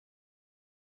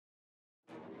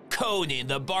Conan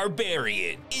the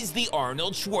Barbarian is the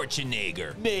Arnold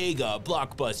Schwarzenegger mega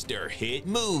blockbuster hit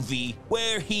movie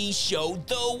where he showed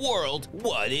the world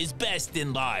what is best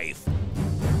in life.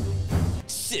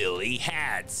 Silly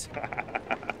hats.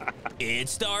 It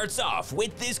starts off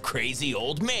with this crazy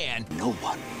old man. No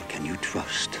one can you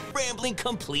trust. Rambling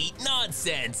complete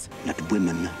nonsense. Not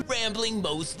women. Rambling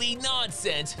mostly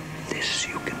nonsense. This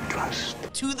you can trust.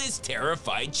 To this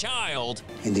terrified child.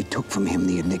 And they took from him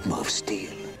the enigma of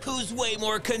steel. Who's way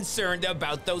more concerned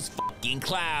about those fucking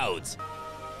clouds.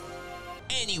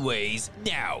 Anyways,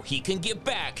 now he can get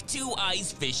back to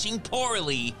ice fishing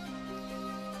poorly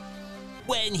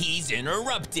when he's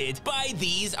interrupted by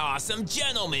these awesome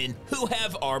gentlemen who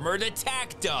have armored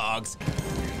attack dogs,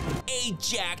 a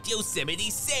jacked Yosemite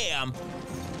Sam,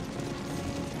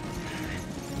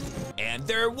 and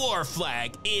their war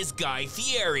flag is Guy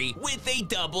Fieri with a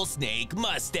double snake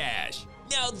mustache.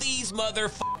 Now these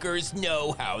motherfuckers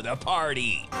know how to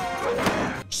party.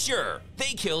 Sure,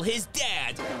 they kill his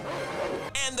dad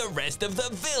and the rest of the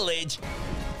village,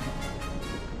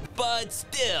 but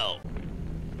still,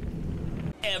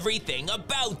 everything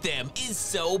about them is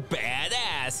so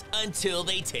badass until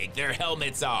they take their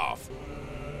helmets off.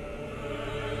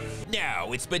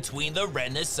 Now it's between the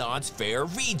Renaissance Fair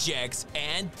rejects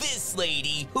and this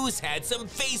lady who's had some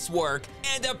face work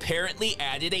and apparently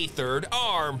added a third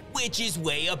arm, which is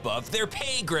way above their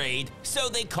pay grade, so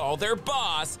they call their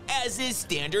boss as is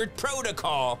standard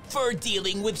protocol for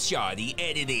dealing with shoddy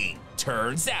editing.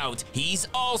 Turns out he's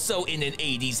also in an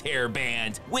 80s hair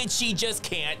band, which she just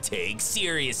can't take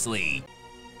seriously.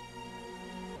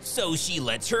 So she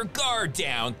lets her guard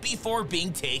down before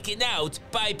being taken out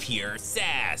by pure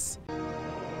sass.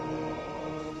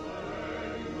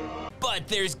 But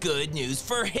there's good news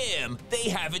for him. They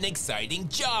have an exciting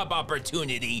job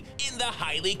opportunity in the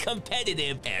highly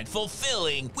competitive and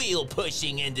fulfilling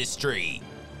wheel-pushing industry.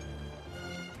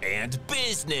 And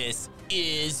business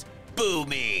is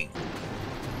booming.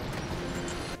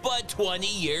 But 20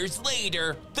 years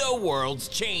later, the world's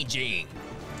changing.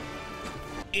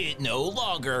 It no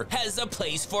longer has a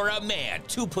place for a man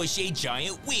to push a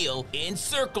giant wheel in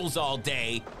circles all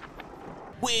day,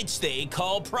 which they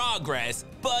call progress,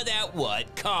 but at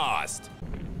what cost?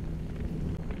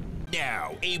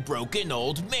 Now, a broken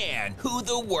old man who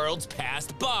the world's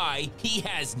passed by, he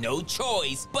has no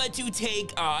choice but to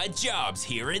take odd jobs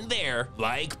here and there,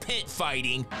 like pit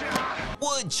fighting,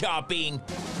 wood chopping,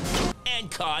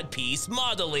 and codpiece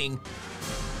modeling,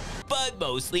 but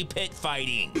mostly pit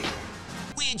fighting,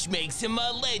 which makes him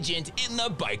a legend in the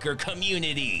biker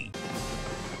community.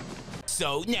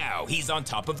 So now he's on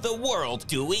top of the world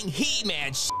doing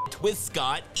He-Man shit with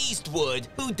Scott Eastwood,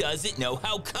 who doesn't know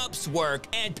how cups work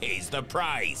and pays the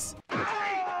price.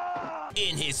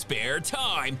 In his spare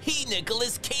time, he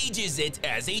Nicolas Cages it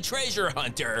as a treasure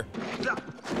hunter,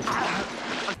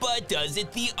 but does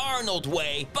it the Arnold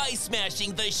way by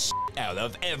smashing the shit out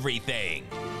of everything.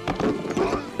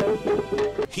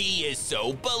 He is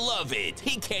so beloved,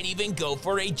 he can't even go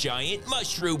for a giant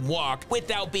mushroom walk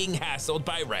without being hassled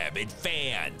by rabid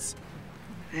fans.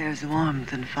 There's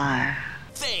warmth and fire.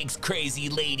 Thanks, crazy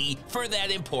lady, for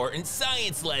that important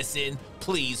science lesson.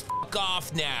 Please fuck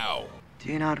off now.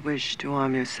 Do you not wish to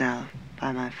warm yourself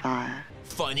by my fire?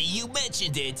 Funny you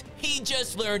mentioned it. He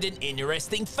just learned an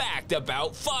interesting fact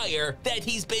about fire that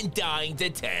he's been dying to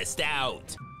test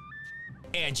out.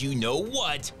 And you know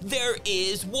what? There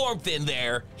is warmth in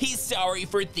there. He's sorry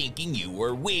for thinking you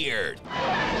were weird.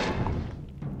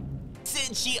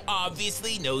 Since she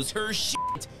obviously knows her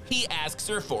shit, he asks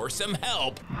her for some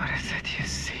help. What is it you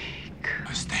seek?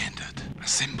 A standard, a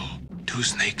symbol, two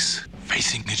snakes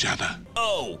facing each other.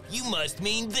 Oh, you must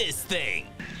mean this thing.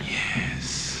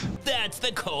 Yes. That's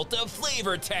the cult of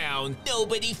Flavortown.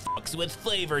 Nobody fucks with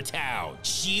Flavortown.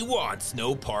 She wants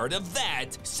no part of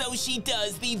that, so she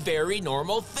does the very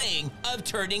normal thing of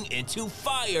turning into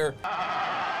fire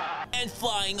and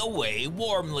flying away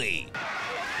warmly.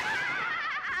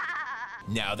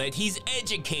 Now that he's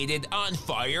educated on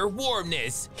fire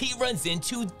warmness, he runs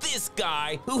into this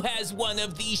guy who has one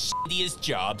of the shittiest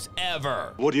jobs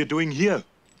ever. What are you doing here?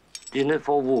 Dinner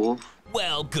for wolves.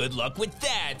 Well, good luck with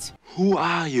that. Who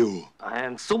are you? I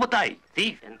am Subutai,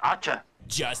 thief and archer.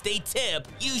 Just a tip,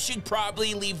 you should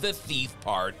probably leave the thief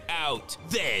part out.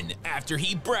 Then, after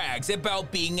he brags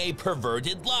about being a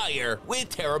perverted liar with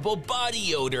terrible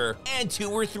body odor and 2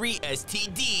 or 3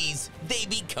 STDs, they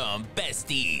become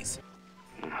besties.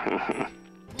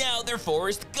 Now they're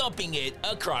Forrest Gumping it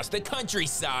across the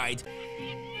countryside,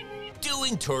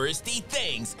 doing touristy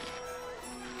things,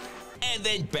 and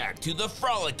then back to the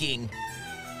frolicking,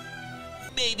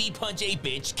 maybe punch a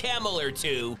bitch camel or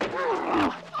two,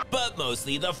 but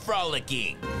mostly the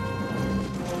frolicking.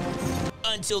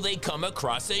 Until they come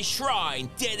across a shrine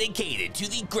dedicated to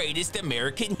the greatest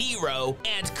American hero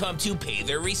and come to pay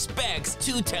their respects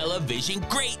to television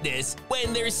greatness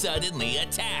when they're suddenly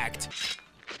attacked.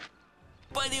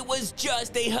 But it was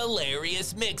just a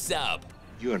hilarious mix-up.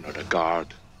 You're not a guard.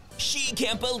 She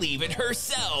can't believe it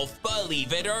herself.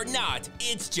 Believe it or not,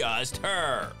 it's just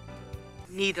her.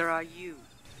 Neither are you.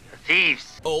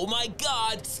 Thieves. Oh my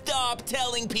God, stop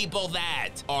telling people that.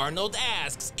 Arnold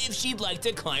asks if she'd like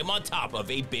to climb on top of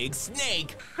a big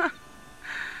snake.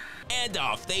 And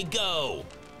off they go.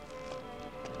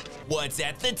 What's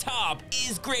at the top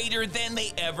is greater than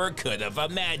they ever could have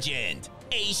imagined.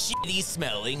 A shitty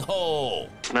smelling hole.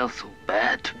 Smells so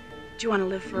bad. Do you want to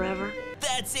live forever?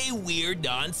 That's a weird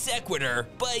non sequitur,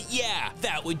 but yeah,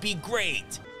 that would be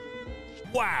great.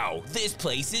 Wow, this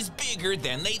place is bigger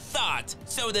than they thought.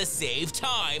 So to save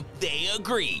time, they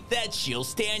agree that she'll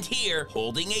stand here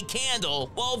holding a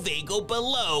candle while they go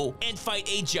below and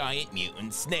fight a giant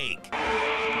mutant snake.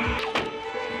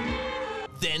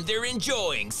 Then they're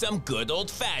enjoying some good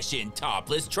old-fashioned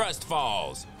topless trust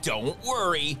falls. Don't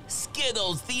worry,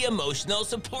 Skittles, the emotional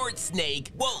support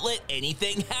snake, won't let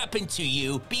anything happen to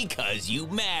you because you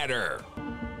matter.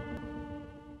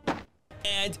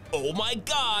 And oh my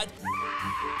God,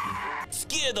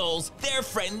 Skittles, their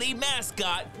friendly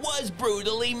mascot, was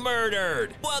brutally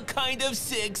murdered. What kind of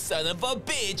sick son of a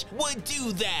bitch would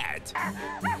do that?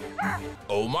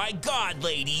 Oh my God,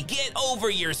 lady, get over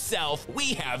yourself.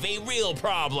 We have a real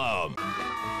problem.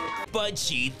 But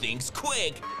she thinks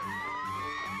quick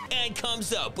and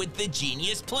comes up with the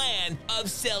genius plan of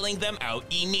selling them out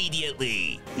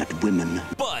immediately. Not women.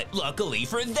 But luckily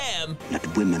for them,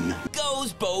 Not women.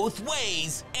 goes both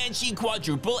ways, and she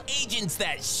quadruple agents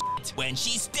that shit when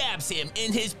she stabs him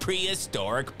in his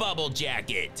prehistoric bubble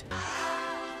jacket.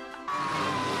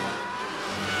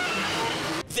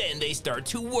 Then they start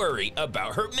to worry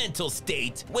about her mental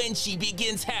state when she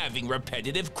begins having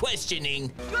repetitive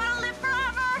questioning. You want to live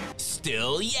forever?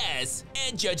 Still yes,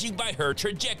 and judging by her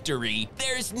trajectory,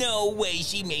 there's no way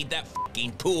she made that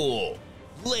fucking pool.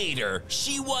 Later,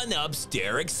 she one-ups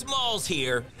Derek Smalls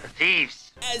here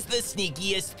Thieves. as the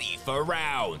sneakiest thief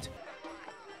around.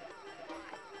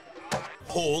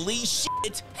 Holy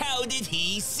shit, how did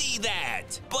he see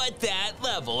that? But that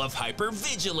level of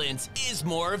hypervigilance is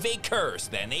more of a curse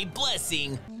than a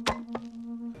blessing.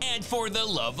 And for the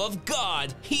love of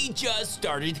God, he just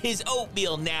started his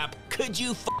oatmeal nap. Could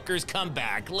you fuckers come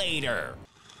back later?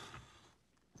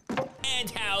 And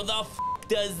how the fuck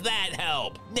does that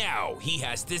help? Now he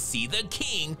has to see the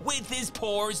king with his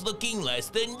pores looking less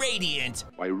than radiant.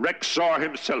 Why, Rexar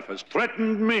himself has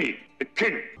threatened me, the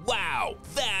king. Wow,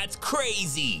 that's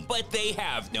crazy. But they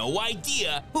have no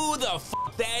idea who the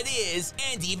fuck that is,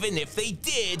 and even if they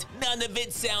did, none of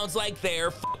it sounds like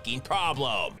their fucking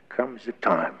problem. Comes a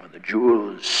time when the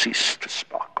jewels cease to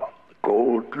sparkle. The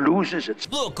gold loses its...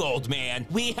 Look, old man,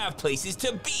 we have places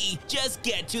to be. Just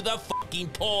get to the fucking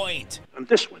point. And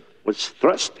this one was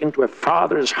thrust into a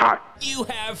father's heart. You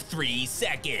have 3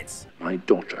 seconds. My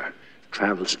daughter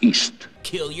travels east.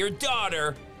 Kill your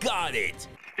daughter. Got it.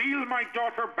 Steal my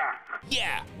daughter back.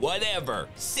 Yeah, whatever.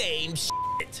 Same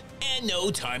shit. And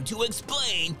no time to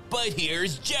explain, but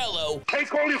here's Jello.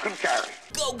 Take all you can carry.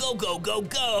 Go, go, go, go,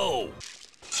 go.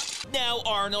 Now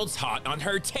Arnold's hot on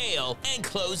her tail and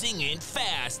closing in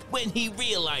fast when he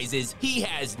realizes he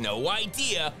has no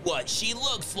idea what she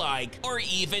looks like or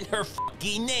even her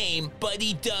fucking name, but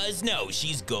he does know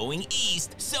she's going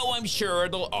east, so I'm sure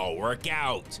it'll all work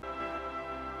out.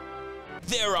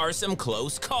 There are some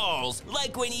close calls,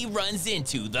 like when he runs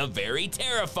into the very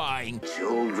terrifying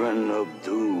Children of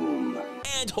Doom.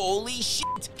 and holy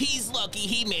shit, he's lucky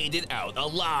he made it out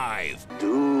alive.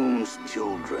 Doom's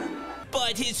children.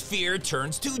 But his fear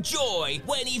turns to joy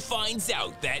when he finds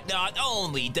out that not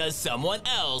only does someone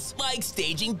else like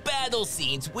staging battle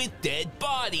scenes with dead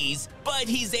bodies, but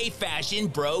he's a fashion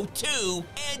bro too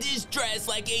and is dressed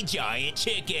like a giant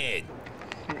chicken.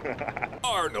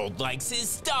 Arnold likes his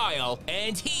style,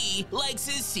 and he likes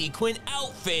his sequin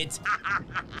outfit.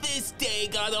 This day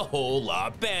got a whole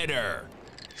lot better.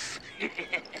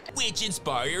 Which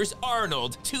inspires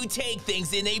Arnold to take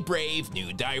things in a brave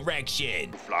new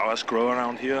direction. Flowers grow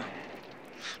around here.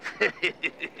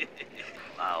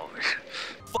 Flowers.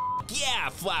 Yeah,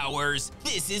 flowers.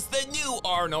 This is the new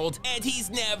Arnold, and he's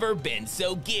never been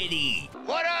so giddy.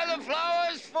 What are the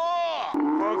flowers for?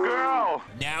 For girl.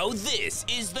 Now this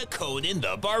is the Conan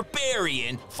the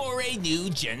Barbarian for a new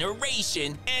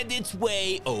generation, and it's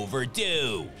way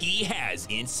overdue. He has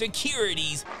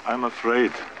insecurities. I'm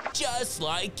afraid Just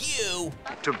like you.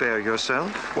 To bear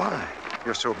yourself? Why?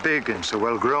 You're so big and so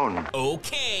well grown.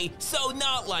 Okay, so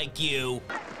not like you.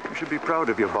 You should be proud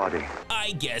of your body.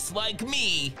 I guess like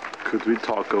me. Could we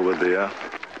talk over there,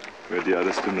 where the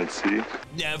others do not see?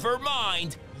 Never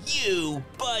mind. You.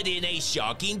 But in a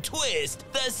shocking twist,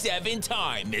 the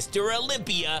 7-time Mr.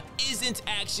 Olympia isn't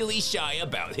actually shy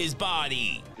about his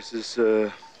body. This is,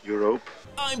 your rope?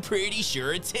 I'm pretty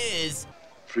sure it's his.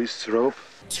 Priest's rope?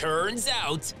 Turns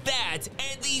out that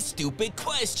and these stupid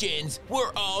questions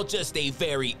were all just a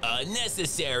very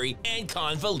unnecessary and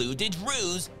convoluted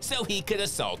ruse so he could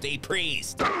assault a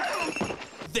priest.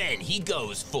 Then he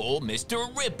goes full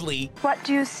Mr. Ripley. What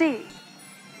do you see?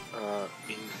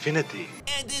 Infinity.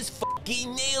 And is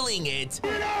fucking nailing it.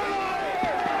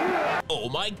 Oh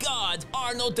my god,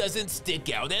 Arnold doesn't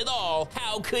stick out at all.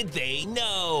 How could they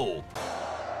know?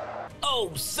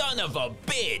 Oh, son of a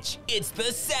bitch! It's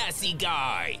the sassy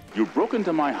guy! You broke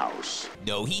into my house.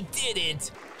 No, he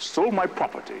didn't. Stole my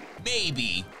property.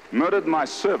 Maybe. Murdered my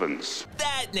servants.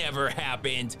 That never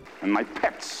happened. And my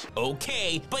pets.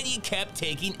 Okay, but he kept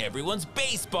taking everyone's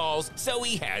baseballs, so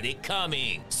he had it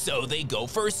coming. So they go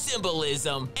for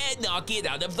symbolism and knock it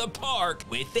out of the park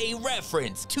with a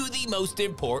reference to the most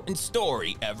important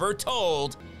story ever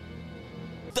told.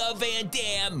 The Van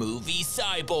Damme movie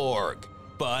Cyborg.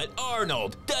 But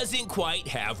Arnold doesn't quite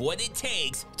have what it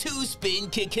takes to spin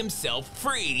kick himself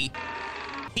free.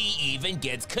 He even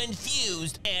gets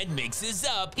confused and mixes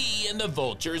up he and the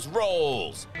Vulture's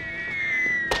roles.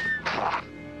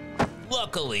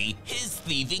 Luckily, his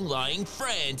thieving lying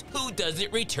friend, who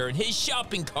doesn't return his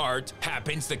shopping cart,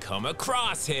 happens to come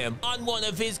across him on one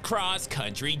of his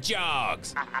cross-country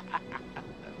jogs.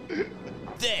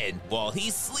 Then, while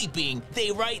he's sleeping,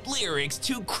 they write lyrics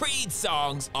to Creed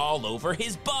songs all over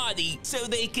his body so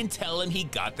they can tell him he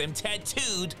got them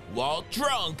tattooed while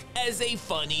drunk as a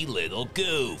funny little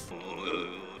goof.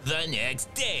 The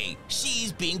next day,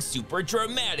 she's being super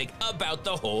dramatic about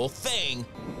the whole thing.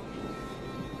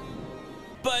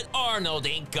 But Arnold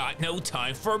ain't got no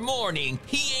time for mourning.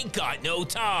 He ain't got no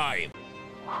time.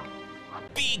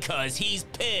 Because he's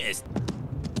pissed.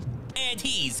 And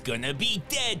he's gonna be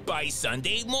dead by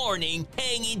Sunday morning,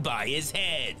 hanging by his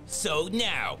head. So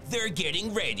now, they're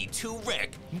getting ready to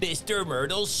wreck Mr.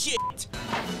 Myrtle's shit.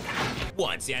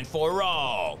 Once and for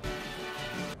all.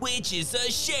 Which is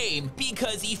a shame,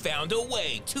 because he found a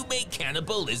way to make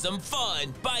cannibalism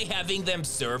fun by having them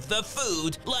serve the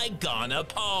food like Ghana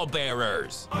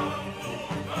pallbearers.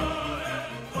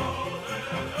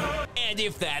 And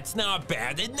if that's not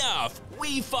bad enough,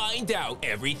 we find out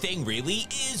everything really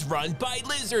is run by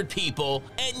lizard people,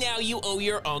 and now you owe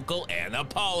your uncle an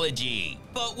apology.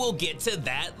 But we'll get to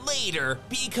that later,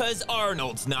 because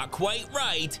Arnold's not quite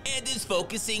right and is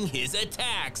focusing his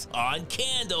attacks on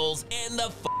candles and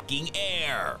the fucking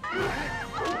air.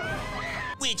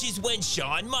 Which is when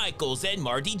Shawn Michaels and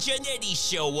Marty Jannetty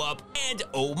show up, and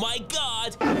oh my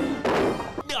god,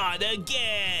 not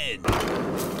again!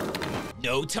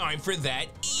 No time for that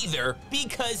either,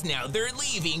 because now they're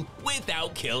leaving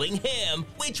without killing him,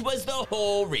 which was the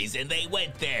whole reason they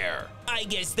went there. I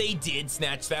guess they did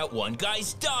snatch that one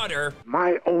guy's daughter.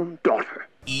 My own daughter.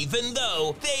 Even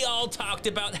though they all talked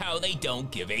about how they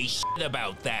don't give a shit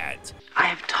about that. I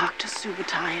have talked to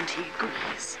Subutai and he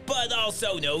agrees. But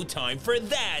also no time for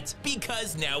that,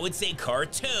 because now it's a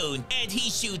cartoon and he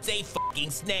shoots a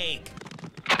fucking snake.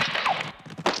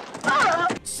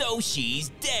 So she's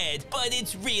dead, but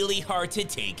it's really hard to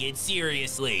take it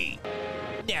seriously.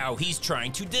 Now he's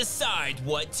trying to decide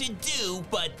what to do,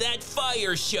 but that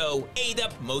fire show ate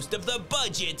up most of the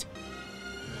budget.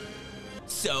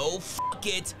 So fuck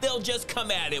it, they'll just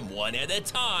come at him one at a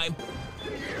time.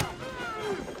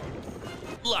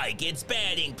 Like it's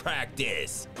batting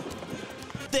practice.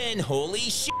 Then holy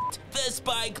shit, the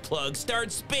spike plug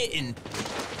starts spitting.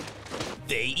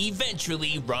 They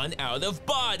eventually run out of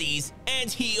bodies, and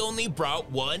he only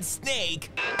brought one snake.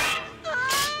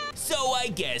 So I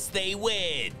guess they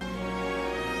win.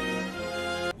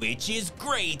 Which is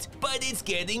great, but it's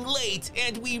getting late,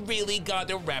 and we really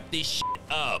gotta wrap this shit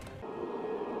up.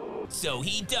 So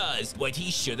he does what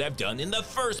he should have done in the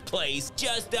first place,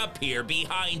 just appear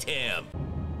behind him.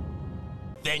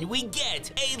 Then we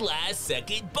get a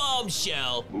last-second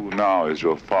bombshell. Who now is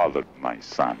your father, my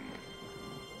son?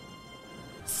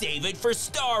 Save it for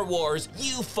Star Wars,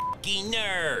 you fucking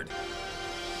nerd!